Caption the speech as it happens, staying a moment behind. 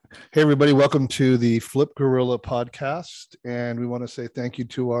Hey, everybody, welcome to the Flip Gorilla podcast. And we want to say thank you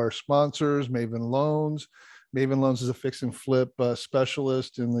to our sponsors, Maven Loans. Maven Loans is a fix and flip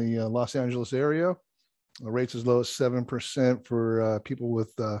specialist in the Los Angeles area. Rates as low as 7% for people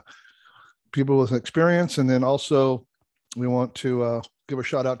with experience. And then also we want to give a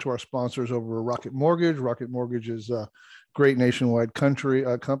shout out to our sponsors over at Rocket Mortgage. Rocket Mortgage is a great nationwide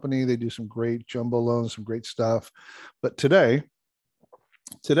company. They do some great jumbo loans, some great stuff. But today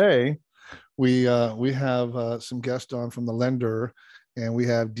we have some guests on from the lender, and we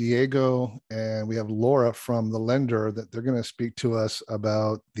have Diego and we have Laura from the lender that they're going to speak to us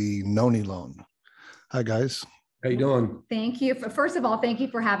about the Noni loan. Hi guys. How you doing? Thank you. First of all, thank you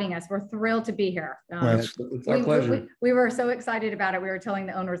for having us. We're thrilled to be here. It's our pleasure. We were so excited about it. We were telling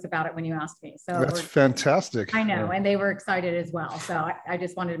the owners about it when you asked me. So that's fantastic. I know, and they were excited as well. So I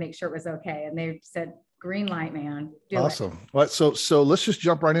just wanted to make sure it was okay. And they said, green light, man. Awesome. All right, so let's just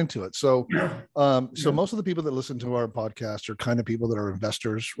jump right into it. So most of the people that listen to our podcast are kind of people that are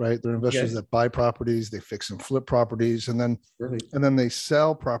investors, right? They're investors that buy properties, they fix and flip properties, and then they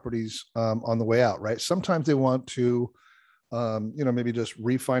sell properties on the way out, right? Sometimes they want to maybe just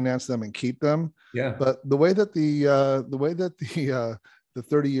refinance them and keep them. Yeah. But the way that the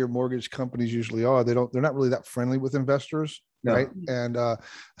 30-year mortgage companies usually are, they're not really that friendly with investors. No. Right. And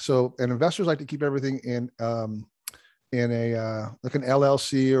investors like to keep everything in a like an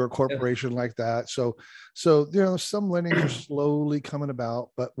LLC or a corporation like that. So some lending are slowly coming about.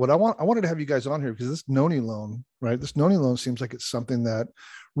 But what I wanted to have you guys on here because this Noni loan, right? This Noni loan seems like it's something that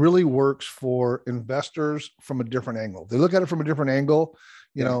really works for investors from a different angle. They look at it from a different angle.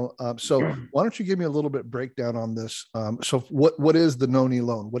 So why don't you give me a little bit breakdown on this? So what is the Noni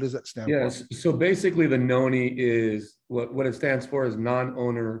loan? What does that stand for? Yes. So basically the Noni is what it stands for is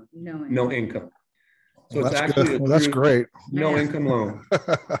non-owner, no income. So it's actually that's great. No income loan.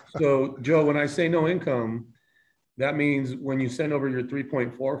 So Joe, when I say no income, that means when you send over your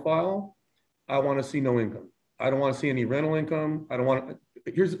 3.4 file, I want to see no income. I don't want to see any rental income.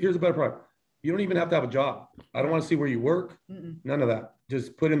 Here's a better part. You don't even have to have a job. I don't want to see where you work. None of that.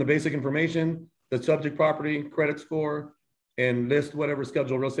 Just put in the basic information, the subject property, credit score, and list whatever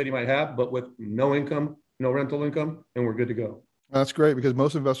schedule real estate you might have, but with no income, no rental income, and we're good to go. That's great because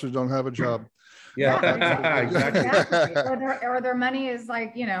most investors don't have a job. Yeah, exactly. Or their money is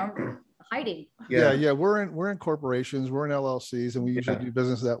like, hiding. Yeah. We're in corporations, we're in LLCs, and we usually do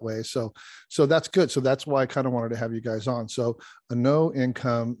business that way. So that's good. So that's why I kind of wanted to have you guys on. So a no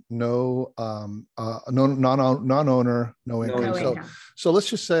income, no non-owner, no income. So let's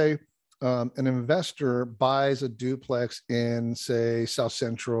just say an investor buys a duplex in, say, South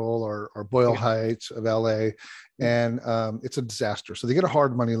Central or Boyle Heights of LA, and it's a disaster. So they get a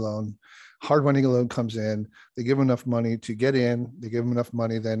hard money loan. Hard money loan comes in, they give them enough money to get in, they give them enough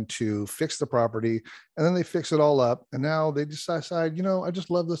money then to fix the property, and then they fix it all up. And now they decide, I just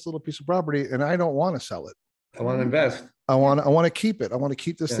love this little piece of property and I don't want to sell it. I want to invest. I want to keep it. I want to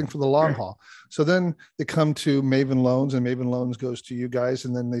keep this thing for the long haul. So then they come to Maven Loans, and Maven Loans goes to you guys,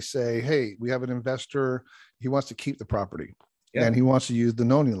 and then they say, hey, we have an investor, he wants to keep the property and he wants to use the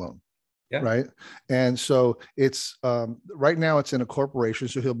Noni loan. Yeah. Right. And so it's right now it's in a corporation.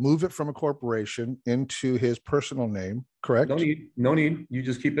 So he'll move it from a corporation into his personal name. Correct. No need. You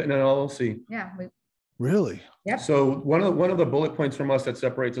just keep it in an LLC. Yeah. Really? Yeah. So one of the bullet points from us that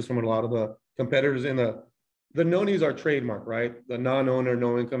separates us from a lot of the competitors in the Noni is our trademark, right? The non-owner,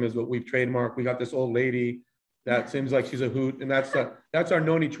 no income is what we've trademarked. We got this old lady that seems like she's a hoot, and that's our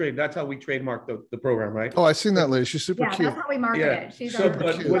Noni trade. That's how we trademark the program, right? Oh, I've seen that lady. She's super cute. That's how we market it. She's our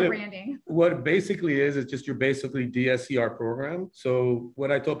branding. What it basically is just your basically DSCR program. So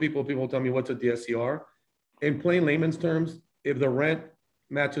what I tell people tell me, what's a DSCR? In plain layman's terms, if the rent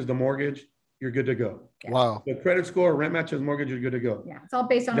matches the mortgage, you're good to go. Yeah. Wow. The credit score, rent matches mortgage, you're good to go. Yeah, it's all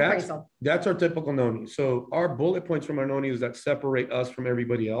based on appraisal. That's our typical Noni. So our bullet points from our Noni is that separate us from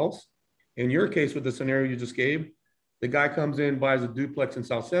everybody else. In your case, with the scenario you just gave, the guy comes in, buys a duplex in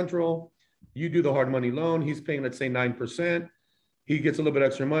South Central. You do the hard money loan. He's paying, let's say, 9%. He gets a little bit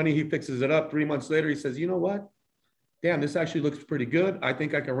extra money. He fixes it up. 3 months later, he says, you know what? Damn, this actually looks pretty good. I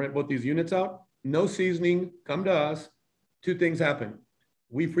think I can rent both these units out. No seasoning. Come to us. Two things happen.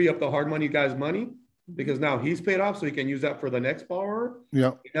 We free up the hard money guy's money because now he's paid off, so he can use that for the next borrower.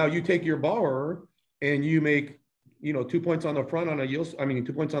 Yeah. Now you take your borrower and you make 2 points on the front on a yield,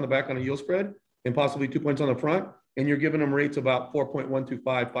 2 points on the back on a yield spread, and possibly 2 points on the front, and you're giving them rates about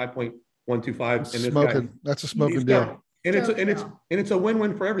 4.125, 5.125. That's a smoking deal. And it's a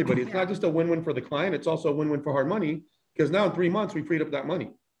win-win for everybody. It's not just a win-win for the client, it's also a win-win for hard money, because now in 3 months we freed up that money.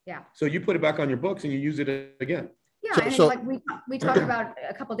 Yeah. So you put it back on your books and you use it again. Yeah, So- and so- like we talked about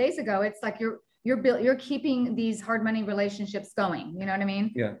a couple days ago, it's like you're keeping these hard money relationships going. You know what I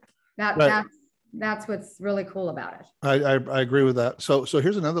mean? Yeah. Right. That's what's really cool about it. I agree with that. So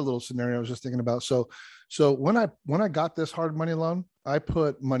here's another little scenario I was just thinking about. So when I got this hard money loan, I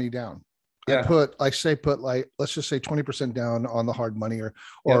put money down. Yeah. I put like, let's just say 20% down on the hard money,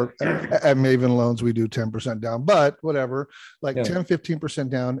 or at Maven Loans, we do 10% down, but whatever, like 10-15%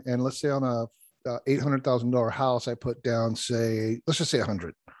 down. And let's say on a $800,000 house, I put down, let's just say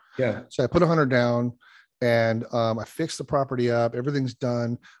 100. Yeah. So I put 100 down, and I fixed the property up. Everything's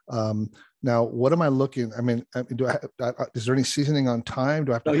done. Now, what am I looking? I mean, is there any seasoning on time?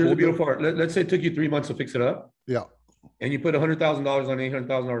 Do I have to? So here's the hold it? beautiful part. Let's say it took you 3 months to fix it up, Yeah. and you put $100,000 on an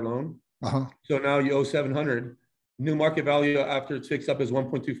 $800,000 loan. Uh-huh. So now you owe 700. New market value after it's fixed up is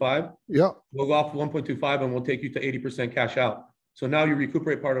 1.25. Yeah. We'll go off 1.25 and we'll take you to 80% cash out. So now you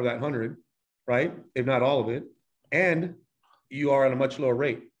recuperate part of that 100, right? If not all of it. And you are at a much lower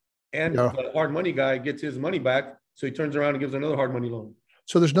rate. And the hard money guy gets his money back. So he turns around and gives another hard money loan.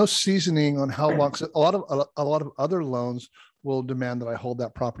 So there's no seasoning on how long. A lot of other loans will demand that I hold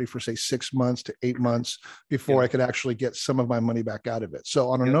that property for, say, 6 months to 8 months before I could actually get some of my money back out of it. So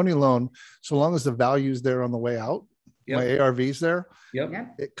on a Noni loan, so long as the value is there on the way out, my ARV's there,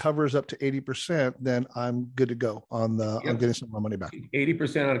 it covers up to 80%, then I'm good to go on on getting some of my money back.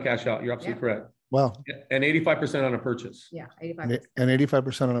 80% on a cash out. You're absolutely correct. Wow. And 85% on a purchase. Yeah, 85%. And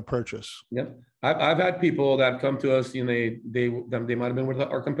 85% on a purchase. Yep. I've had people that come to us, you know, they might have been with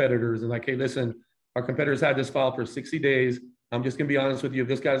our competitors and like, hey, listen, our competitors had this file for 60 days. I'm just gonna be honest with you. If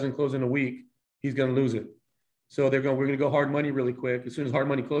this guy doesn't close in a week, he's gonna lose it. So we're gonna go hard money really quick. As soon as hard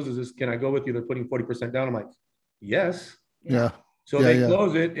money closes, can I go with you? They're putting 40% down. I'm like, yes. Yeah. So they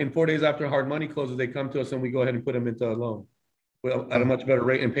close it, and 4 days after hard money closes, they come to us and we go ahead and put them into a loan at a much better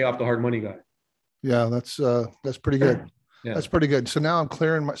rate and pay off the hard money guy. Yeah, that's pretty good. Yeah. That's pretty good. So now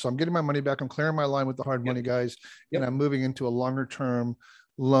I'm getting my money back. I'm clearing my line with the hard money guys, and I'm moving into a longer term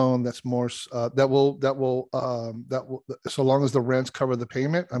loan that's more that will so long as the rents cover the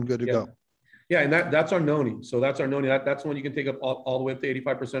payment, I'm good to go. Yeah, and that's our Noni. So that's our Noni. That's when you can take up all the way up to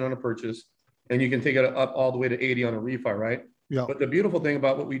 85% on a purchase, and you can take it up all the way to 80 on a refi, right? Yeah. But the beautiful thing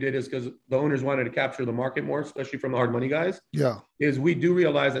about what we did is, because the owners wanted to capture the market more, especially from the hard money guys. Yeah. Is we do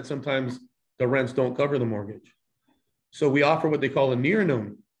realize that sometimes the rents don't cover the mortgage. So we offer what they call a near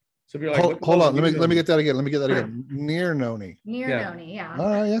Noni. So if you're like, hold on, let me get that again. Near Noni. Near Noni, yeah. All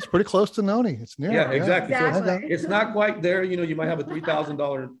right, yeah, it's pretty close to Noni. It's near. Yeah, exactly. Exactly. So it's not quite there. You know, you might have a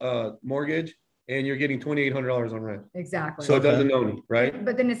 $3,000 mortgage and you're getting $2,800 on rent. Exactly. So it doesn't Noni, right?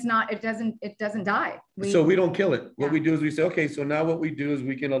 But then it doesn't die. So we don't kill it. What we do is we say, okay, so now what we do is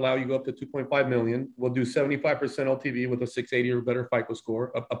we can allow you go up to 2.5 million. We'll do 75% LTV with a 680 or better FICO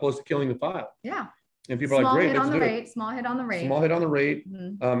score, opposed to killing the file. Yeah. And people are like, great, let's do it. Small hit on the rate. Small hit on the rate.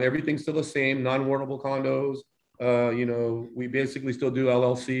 Mm-hmm. Everything's still the same, non-warrantable condos. You know, we basically still do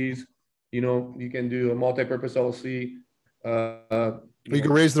LLCs. You know, you can do a multi-purpose LLC. You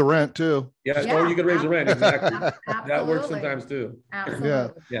can raise the rent too. Yeah, or you can raise the rent. Exactly. That works sometimes too. Absolutely.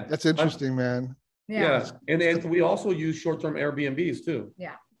 Yeah. That's interesting, man. Yeah. And we also use short-term Airbnbs too.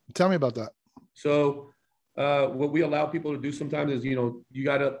 Yeah. Tell me about that. So what we allow people to do sometimes is, you know, you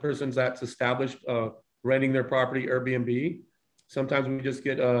got a person that's established renting their property Airbnb. Sometimes we just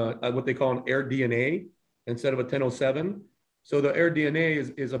get what they call an AirDNA instead of a 1007. So the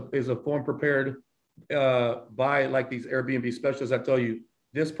AirDNA is a form prepared by like these Airbnb specialists that tell you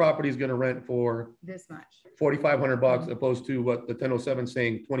this property is going to rent for this much, $4,500 opposed to what the 1007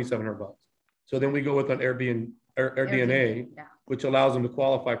 saying $2,700. So then we go with an AirDNA, which allows them to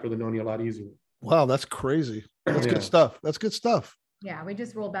qualify for the Noni a lot easier. Wow, that's crazy. That's good stuff. That's good stuff. Yeah, we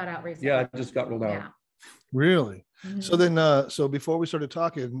just rolled that out recently. Yeah, it just got rolled out. Yeah. Really? Mm-hmm. So then, so before we started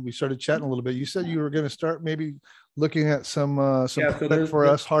talking, we started chatting a little bit. You said you were going to start maybe looking at some for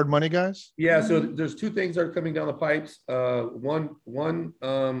us hard money guys. Yeah. So there's two things that are coming down the pipes. One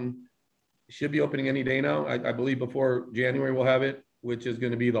should be opening any day now. I believe before January we'll have it, which is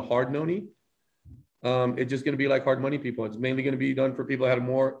going to be the hard Noni. It's just going to be like hard money people. It's mainly going to be done for people that have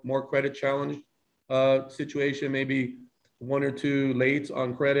more credit challenged situation, maybe one or two lates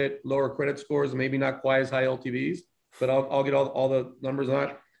on credit, lower credit scores, maybe not quite as high LTVs, but I'll get all the numbers on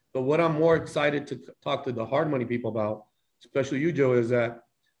it. But what I'm more excited to talk to the hard money people about, especially you, Joe, is that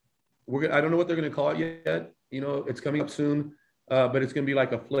I don't know what they're going to call it yet. You know, it's coming up soon, but it's going to be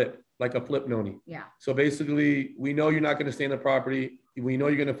like a flip Noni. Yeah. So basically, we know you're not going to stay in the property. We know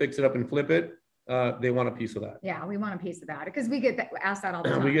you're going to fix it up and flip it. They want a piece of that. Yeah, we want a piece of that because we get asked that all the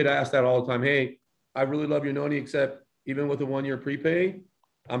time. We get asked that all the time. Hey, I really love your Noni, except even with a 1 year prepay,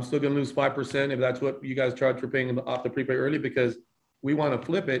 I'm still going to lose 5% if that's what you guys charge for paying off the prepay early, because we want to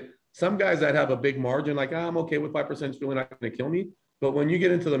flip it. Some guys that have a big margin, like, I'm okay with 5%, it's really not going to kill me. But when you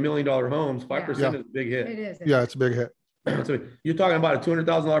get into the $1 million homes, 5% Yeah. is a big hit. It is. Yeah, it's a big hit. So you're talking about a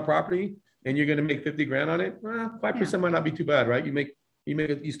 $200,000 property and you're going to make 50 grand on it. 5% might not be too bad, right?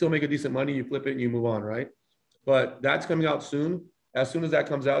 You still make a decent money, you flip it and you move on, right? But that's coming out soon. As soon as that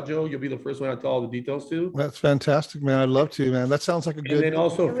comes out, Joe, you'll be the first one I tell all the details to. That's fantastic, man. I'd love to, man. That sounds like a good. And then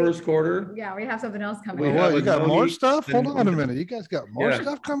also first quarter. Yeah, we have something else coming. We Well, have you a got more Noni- stuff? Hold the- on a minute. You guys got more Yeah.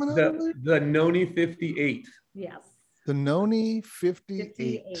 stuff coming out of there? The Noni 58. Yes. The Noni 58.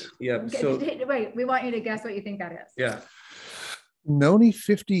 58. Yep. So Wait, we want you to guess what you think that is. yeah. Noni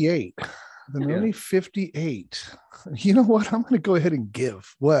 58. The Yeah. Noni 58. You know what? I'm going to go ahead and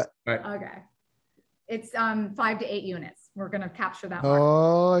give. What? Okay. It's 5 to 8 units. We're going to capture that market.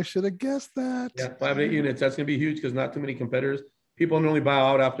 Oh, I should have guessed that. Yeah, 5 to 8 units. That's going to be huge because not too many competitors. People normally buy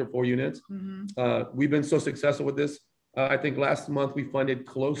out after 4 units. Mhm. We've been so successful with this. I think last month we funded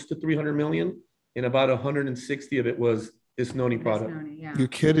close to 300 million, and about 160 of it was this Noni product. Noni, yeah. You're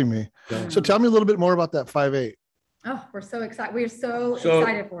kidding me. Yeah. So tell me a little bit more about that 5.8. Oh, we're so excited. We're so So,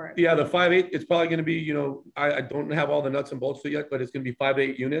 excited for it. Yeah, the 5.8, it's probably going to be, I don't have all the nuts and bolts to it yet, but it's going to be 5 to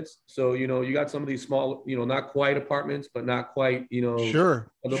 8 units. So, you got some of these small, not quite apartments, but not quite,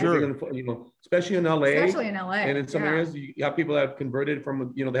 Sure. a little Sure. bigger than, especially in LA. Especially in LA. And in some yeah. areas, you have people that have converted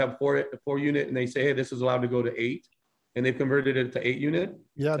from, they have four unit and they say, hey, this is allowed to go to 8. And they've converted it to 8 unit.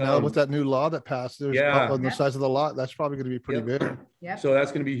 Yeah. Now with that new law that passed, there's on the Yep. size of the lot, that's probably going to be pretty big. Yep. So that's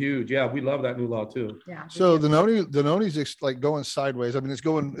going to be huge. Yeah, we love that new law too. Yeah. So the Noni's like going sideways. I mean, it's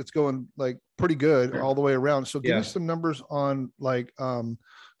going like pretty good all the way around. So give me some numbers on like on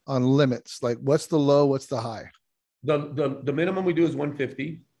limits. Like what's the low, what's the high? The minimum we do is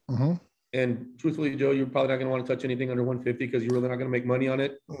 150. Mm-hmm. And truthfully, Joe, you're probably not going to want to touch anything under 150 because you're really not going to make money on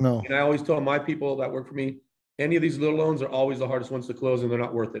it. No. And I always tell my people that work for me, any of these little loans are always the hardest ones to close and they're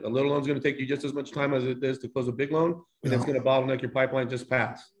not worth it. A little loan's going to take you just as much time as it is to close a big loan, and it's going to bottleneck your pipeline. Just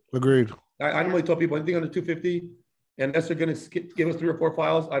pass. Agreed. I normally tell people anything under 250, unless they're going to give us 3 or 4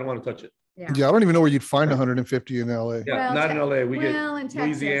 files, I don't want to touch it. Yeah. Yeah. I don't even know where you'd find 150 in LA. Yeah, Well, not in LA. We get in Texas,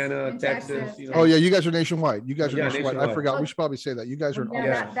 Louisiana, in Texas. Oh yeah, you guys are nationwide. You guys are Yeah, nationwide. I nationwide. forgot. We should probably say that. You guys are in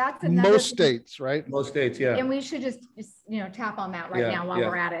all, That's another most states, right? Most states, yeah. And we should just tap on that right Yeah, now while yeah.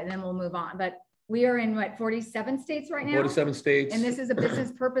 we're at it, and then we'll move on. But we are in 47 states right now. 47 states. And this is a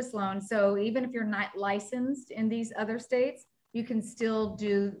business purpose loan. So even if you're not licensed in these other states, you can still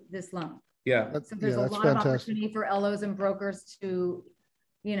do this loan. Yeah, So there's a that's lot of fantastic. opportunity for LOs and brokers to,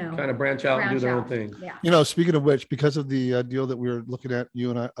 kind of branch out and do their own thing. Yeah. Speaking of which, because of the deal that we were looking at, you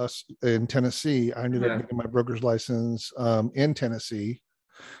and us in Tennessee, I ended up getting my broker's license in Tennessee,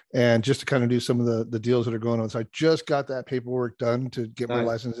 and just to kind of do some of the deals that are going on. So I just got that paperwork done to get my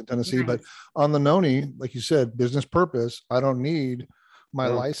license in Tennessee. Nice. But on the Noni, like you said, business purpose, I don't need my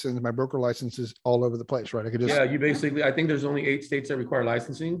license. My broker license is all over the place, right? I could just Yeah, you basically, I think there's only 8 states that require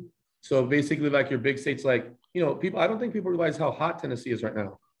licensing. So basically, like your big states, like, people, I don't think people realize how hot Tennessee is right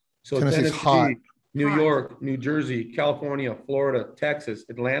now. So Tennessee's Tennessee, hot. New Hot. York, New Jersey, California, Florida, Texas,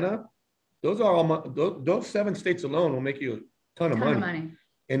 Atlanta, those are all, those 7 states alone will make you a ton of money.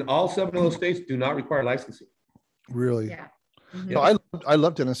 And all 7 of those states do not require licensing. really. Yeah. Mhm. No, I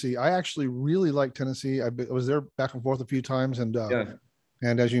love Tennessee. I actually really like Tennessee. I was there back and forth a few times, and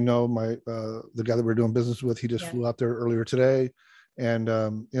and as you know, my the guy that we're doing business with, he just flew out there earlier today, and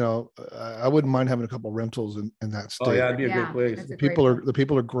I wouldn't mind having a couple rentals in that state. Oh yeah, it'd be a great place. That's a The great people place. the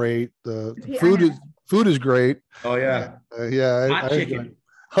people are great. The I food is great. Oh yeah. Hot I chicken. enjoyed it.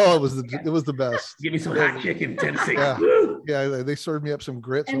 Oh, it was the best. Give me some hot chicken, Tennessee. Yeah. Woo! Yeah, they served me up some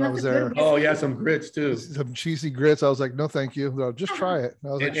grits And when I that's was a good there. Oh yeah, some grits too. Some cheesy grits. I was like, no, thank you. No, just try it. And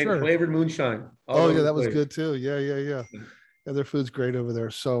I was like, And sure. flavored moonshine. all Oh over yeah, the that was place. good too. Yeah. Yeah, their food's great over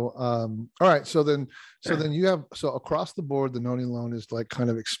there. So all right. So then you have across the board, the Noni loan is like kind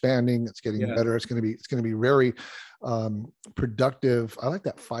of expanding. It's getting better. It's gonna be very productive. I like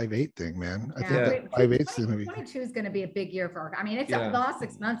that 5.8 thing, man. I think that 5.8 is gonna be 22 is going to be a big year for I mean, it's the last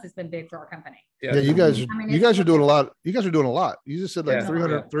 6 months has been big for our company. yeah, you guys are doing a lot. You guys are doing a lot. You just said like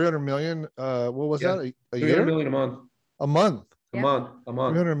Yeah. 300 million. What was that? A 300 year? million a month. A month. A Yeah. month. A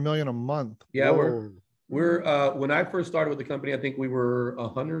month. 300 million a month. Yeah, Whoa. We're when I first started with the company, I think we were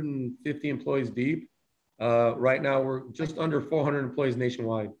 150 employees deep. Right now, we're just under 400 employees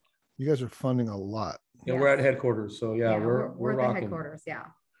nationwide. You guys are funding a lot. And we're at headquarters. So yeah, we're the rocking. headquarters. Yeah.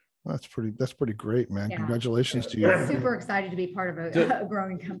 That's pretty great, man. Yeah. Congratulations to you. Super excited to be part of a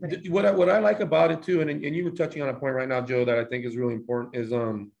growing company. What I like about it too, and you were touching on a point right now, Joe, that I think is really important is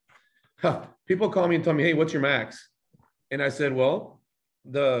people call me and tell me, hey, what's your max? And I said, well,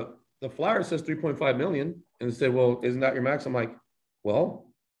 the flyer says 3.5 million, and they say, well, isn't that your max? I'm like,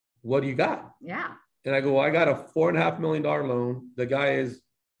 well, what do you got? Yeah. And I go, well, I got a $4.5 million loan. The guy is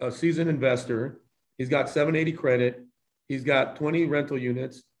a seasoned investor. He's got 780 credit. He's got 20 rental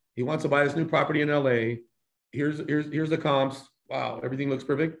units. He wants to buy this new property in LA. Here's the comps. Wow, everything looks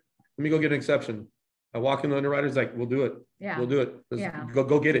perfect. Let me go get an exception. I walk in, the underwriter's like, we'll do it. Yeah. We'll do it. Yeah.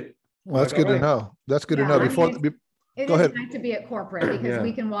 Go get it. Well, that's Like, good all to right. know. That's good to Yeah, know. I Before, mean, It Go is ahead. nice to be at corporate because Yeah.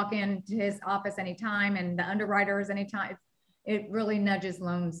 we can walk into his office anytime and the underwriters anytime. It really nudges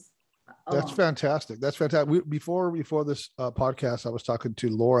loans that's along. fantastic. That's fantastic. Before this podcast, I was talking to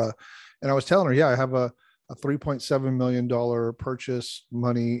Laura, and I was telling her, yeah, I have a $3.7 million purchase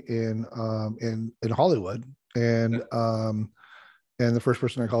money in Hollywood, and the first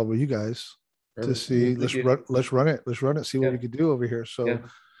person I called were you guys to Perfect. see Thank you. let's run it, see what Yeah. we could do over here. So. Yeah.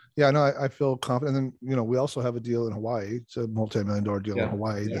 Yeah, no, I feel confident. And then, we also have a deal in Hawaii. It's a multi-million-dollar deal in Yeah.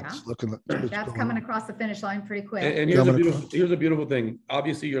 Hawaii Yeah. that's looking. That's coming across the finish line pretty quick. And here's a beautiful thing.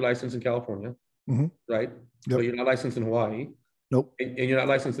 Obviously, you're licensed in California, right? Yep. But you're not licensed in Hawaii. Nope. And you're not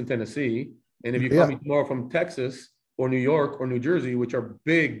licensed in Tennessee. And if you Yeah. call me tomorrow from Texas or New York or New Jersey, which are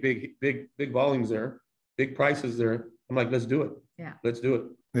big volumes there, big prices there, I'm like, let's do it. Yeah. Let's do it.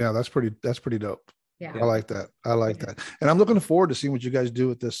 Yeah, that's pretty dope. Yeah. I like that. And I'm looking forward to seeing what you guys do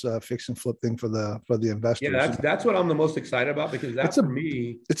with this fix and flip thing for the investors. Yeah, that's what I'm the most excited about, because that's for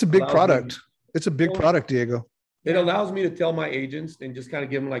me. It's a big allows product. me- It's a big product, Diego. It allows me to tell my agents and just kind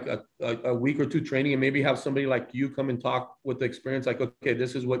of give them like a week or two training, and maybe have somebody like you come and talk with the experience. Like, okay,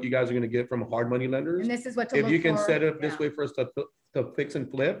 this is what you guys are going to get from hard money lenders. And this is what to If look you can for. set it up this Yeah. way for us to fix and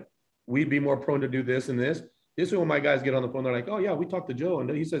flip, we'd be more prone to do this and this. This is when my guys get on the phone. They're like, oh yeah, we talked to Joe, and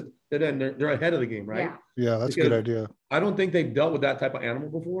he says that then they're ahead of the game, right? Yeah. Yeah, that's a good Because idea. I don't think they've dealt with that type of animal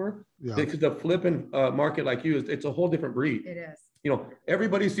before. Yeah. Because the flipping market like you it's a whole different breed. It is.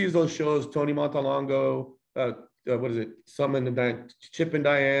 Everybody sees those shows, Tony Montalongo, what is it? Chip and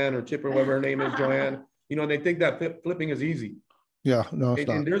Diane, or Chip or whatever her name is, Joanne. And they think that flipping is easy. Yeah, no, it's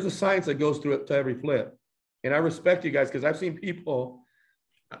And not. there's a science that goes through it to every flip. And I respect you guys, because I've seen people,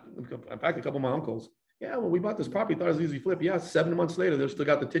 in fact, a couple of my uncles, yeah, well, we bought this property, thought it was easy flip. Yeah, 7 months later, they've still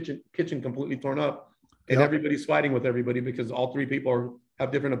got the kitchen completely torn up. And Yep. everybody's fighting with everybody because all three people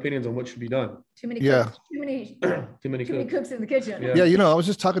have different opinions on what should be done. Too many Yeah. cooks, too many Too many cooks. cooks in the kitchen. Yeah. Yeah, I was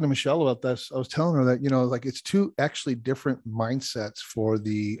just talking to Michelle about this. I was telling her that, like it's two actually different mindsets for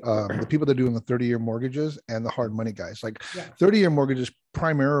the people that are doing the 30-year mortgages and the hard money guys. Like Yeah. 30-year mortgages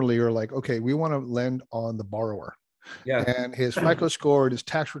primarily are like, okay, we want to lend on the borrower Yeah. and his FICO score and his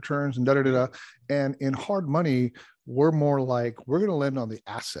tax returns and da. And in hard money, we're more like, we're going to lend on the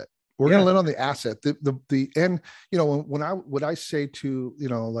asset. We're going to lend on the asset. When I say to,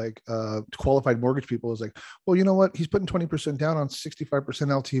 qualified mortgage people is like, well, you know what? He's putting 20% down on 65%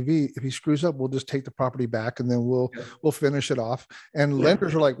 LTV. If he screws up, we'll just take the property back and then we'll finish it off. And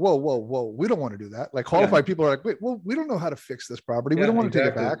lenders are like, whoa, we don't want to do that. Like qualified people are like, wait, well, we don't know how to fix this property. We don't want to take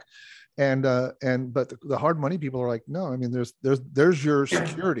it back. But the hard money people are like, no, I mean, there's your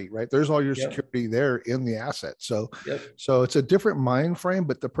security, right? There's all your security there in the asset. So it's a different mind frame,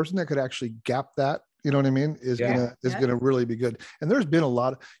 but the person that could actually gap that, you know what I mean, is gonna really be good. And there's been a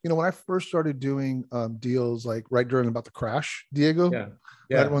lot of, when I first started doing deals like right during about the crash, Diego,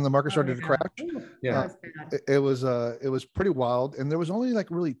 right when the market started to crash, it was pretty wild. And there was only like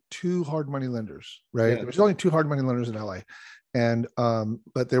really two hard money lenders, right? There was only two hard money lenders in LA. And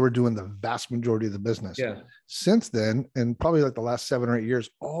but they were doing the vast majority of the business. Since then, and probably like the last 7 or 8 years,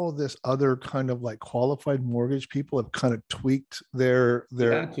 all this other kind of like qualified mortgage people have kind of tweaked their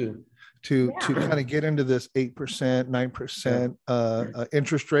to kind of get into this 8%, 9%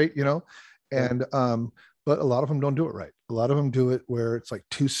 interest rate, and but a lot of them don't do it right. A lot of them do it where it's like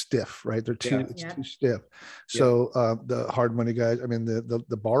too stiff, right? It's too stiff. So the hard money guys, I mean,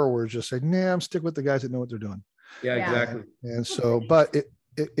 the borrowers just say, nah, I'm stick with the guys that know what they're doing. Yeah, exactly. And so, but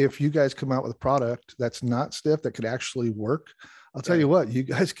if you guys come out with a product that's not stiff, that could actually work, I'll tell you what, you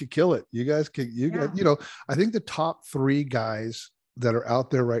guys could kill it. You guys, I think the top 3 guys that are out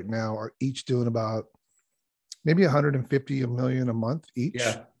there right now are each doing about maybe 150 million a month each.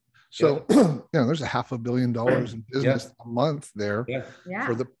 Yeah. So, there's $500 million in business a month there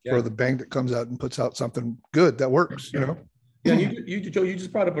for the bank that comes out and puts out something good that works, Yeah, Joe, you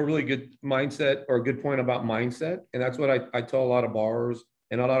just brought up a really good mindset, or a good point about mindset. And that's what I tell a lot of borrowers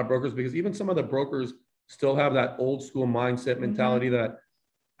and a lot of brokers, because even some of the brokers still have that old school mindset mentality that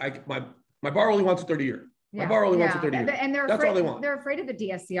my borrower only wants a 30-year. My borrower only wants a 30-year. And that's afraid, all they want. They're afraid of the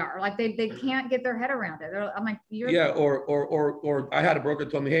DSCR. Like they can't get their head around it. I'm like, or I had a broker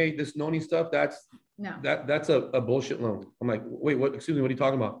tell me, hey, this Noni stuff, that's No. That's a bullshit loan. I'm like, wait, what? Excuse me, what are you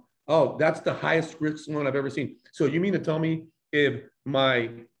talking about? Oh, that's the highest risk loan I've ever seen. So you mean to tell me if my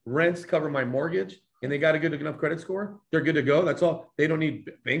rents cover my mortgage and they got a good enough credit score, they're good to go? That's all. They don't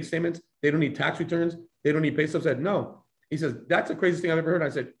need bank statements. They don't need tax returns. They don't need pay stubs. I said, no. He says, that's the craziest thing I've ever heard. I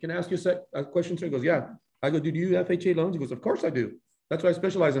said, can I ask you a question, sir? He goes, yeah. I go, do you FHA loans? He goes, of course I do. That's what I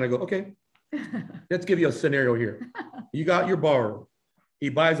specialize in. I go, okay, let's give you a scenario here. You got your borrower. He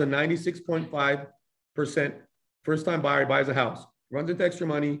buys a 96.5% first-time buyer, buys a house, runs into extra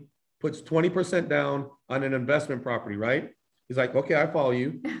money, puts 20% down on an investment property, right? He's like, okay, I follow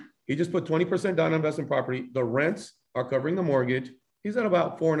you. He just put 20% down on investment property. The rents are covering the mortgage. He's at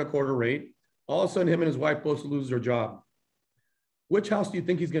about 4.25% rate. All of a sudden, him and his wife both lose their job. Which house do you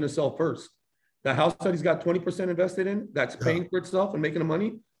think he's going to sell first? The house that he's got 20% invested in, that's paying for itself and making the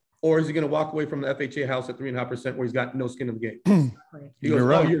money? Or is he going to walk away from the FHA house at 3.5% where he's got no skin in the game? He goes,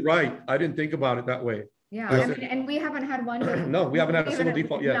 oh, you're right. I didn't think about it that way. Yeah. I mean, and we haven't had one. No, we haven't had a single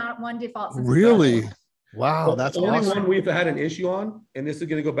default yet. Not one default. Since Really? Wow, that's the only awesome. one we've had an issue on, and this is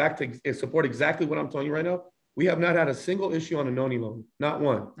going to go back to support exactly what I'm telling you right now. We have not had a single issue on a Noni loan. Not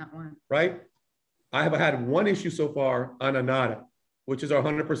one. Not one. Right? I have had one issue so far on a NADA, which is our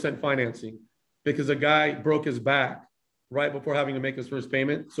 100% financing, because a guy broke his back right before having to make his first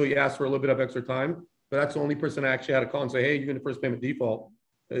payment. So he asked for a little bit of extra time, but that's the only person I actually had to call and say, hey, you're going to first payment default.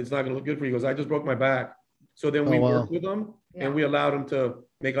 It's not going to look good for you. He goes, I just broke my back. So then we worked with him and we allowed him to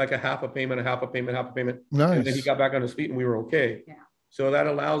make like a half a payment. Nice. And then he got back on his feet and we were okay. Yeah. So that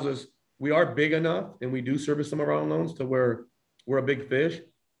allows us, we are big enough and we do service some of our own loans to where we're a big fish,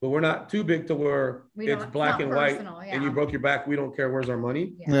 but we're not too big to where it's black and white and you broke your back. We don't care. Where's our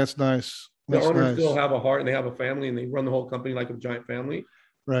money? Yeah. That's nice. The owners still have a heart and they have a family and they run the whole company like a giant family.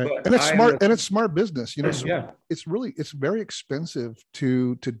 Right. But and it's smart and it's smart business. You know, it's very expensive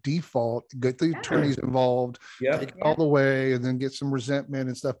to default, get the attorneys involved, take it all the way, and then get some resentment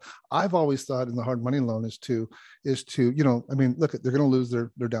and stuff. I've always thought in the hard money loan is to, you know, I mean, look, they're going to lose their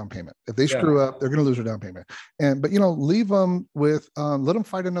down payment. If they screw up, they're going to lose their down payment. But, you know, leave them with, let them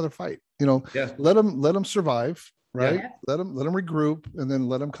fight another fight, you know, let them survive. Right. Let them regroup and then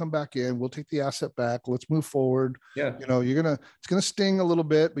let them come back in. We'll take the asset back. Let's move forward. You know, it's going to sting a little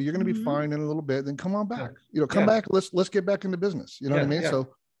bit, but you're going to be fine in a little bit. Then come on back, you know, come back. Let's get back into business. You know what I mean?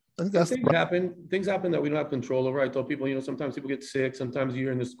 So I think that's things happen that we don't have control over. I tell people, you know, sometimes people get sick. Sometimes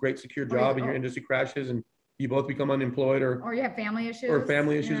you're in this great secure job and your industry crashes and you both become unemployed or you have family issues or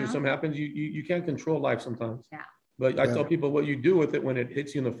something happens. You can't control life sometimes. Yeah. But I tell people what you do with it when it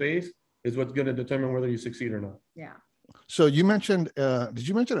hits you in the face is what's going to determine whether you succeed or not. Yeah. So you mentioned, did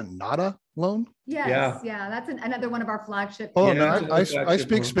you mention a NADA loan? Yes. Yeah. That's another one of our flagship. Oh, no, I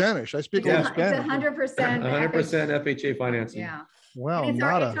speak Spanish. I speak a little Spanish. It's 100% FHA financing. Yeah. Wow.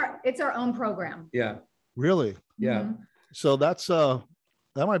 It's our own program. Yeah. Really? Yeah. Mm-hmm. So that's,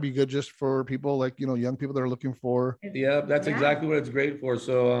 that might be good just for people like, you know, young people that are looking for. Yeah, that's exactly what it's great for.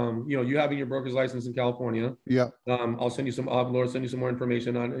 So, you know, you having your broker's license in California. Yeah. I'll send you some more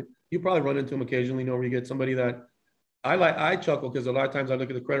information on it. You probably run into them occasionally, you know, where you get somebody that I chuckle because a lot of times I look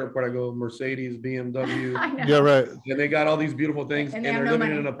at the credit report, I go Mercedes, BMW. Yeah, right. And they got all these beautiful things and they're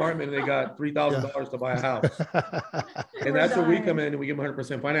living in an apartment and they got $3,000 to buy a house. And that's where we come in and we give them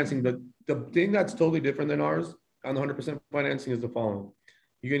 100% financing. But the thing that's totally different than ours on the 100% financing is the following.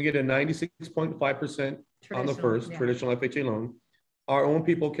 You're going to get a 96.5% on the first traditional FHA loan. Our own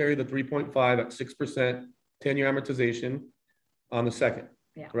people carry the 3.5 at 6%, 10-year amortization on the second,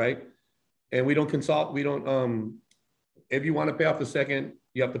 right? And we don't consult, if you want to pay off the second,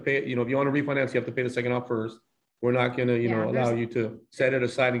 you have to pay it. You know, if you want to refinance, you have to pay the second off first. We're not going to, allow you to set it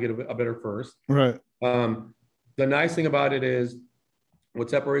aside and get a better first. Right. The nice thing about it is what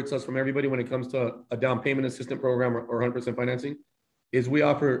separates us from everybody when it comes to a down payment assistance program or 100% financing is we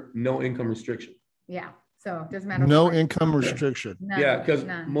offer no income restriction. Yeah. So it doesn't matter. No income restriction. Yeah. Because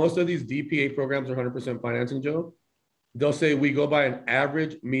most of these DPA programs are 100% financing, Joe. They'll say we go by an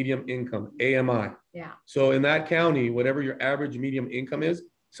average medium income, AMI. Yeah. So in that county, whatever your average medium income is,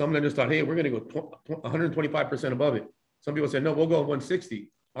 some of them just thought, hey, we're going to go 125% above it. Some people said, no, we'll go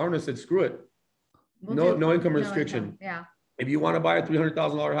 160. Our owner said, screw it. No income restriction. Yeah. If you want to buy a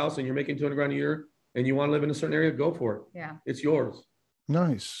 $300,000 house and you're making $200,000 a year and you want to live in a certain area, go for it. Yeah. It's yours.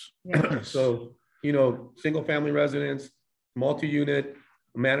 Nice. Yeah. So, you know, single family residence, multi-unit,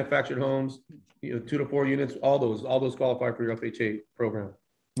 manufactured homes, 2 to 4 units, all those qualify for your FHA program.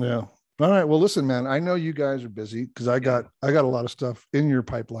 Yeah. All right. Well, listen, man, I know you guys are busy because I got a lot of stuff in your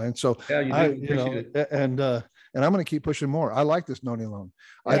pipeline. So and I'm going to keep pushing more. I like this Noni loan.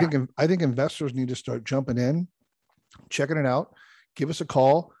 Yeah. I think investors need to start jumping in, checking it out. Give us a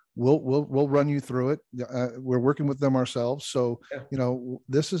call. we'll run you through it. We're working with them ourselves. So, Yeah.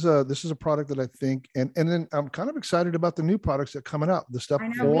 this is a product that I think, and then I'm kind of excited about the new products that are coming out, the stuff I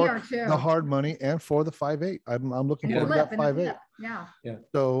know we for are too. the hard money and for the 5.8. I'm looking And the forward to flip, that and the 5.8. flip. Yeah.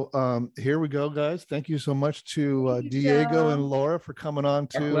 So here we go, guys. Thank you so much to Thank you, Diego Joe. and Laura for coming on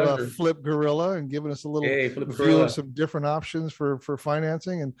Our to pleasure. Flip Gorilla and giving us a little Hey, Flip view Gorilla. of some different options for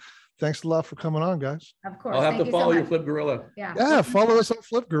financing. And thanks a lot for coming on, guys. Of course. I'll have Thank to you so follow your much. Flip Gorilla. Yeah. Yeah, follow us on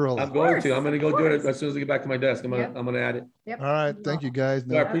Flip Gorilla. I'm going to. I'm going to go do it course. as soon as I get back to my desk. I'm Yep. going to add it. Yep. All right. Thank you, guys.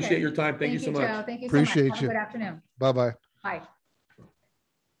 So I appreciate your time. Thank you so much. Joe. Thank you Appreciate so much. Have you. a good afternoon. Bye-bye. Bye.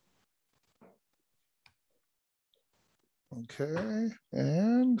 Okay.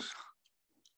 And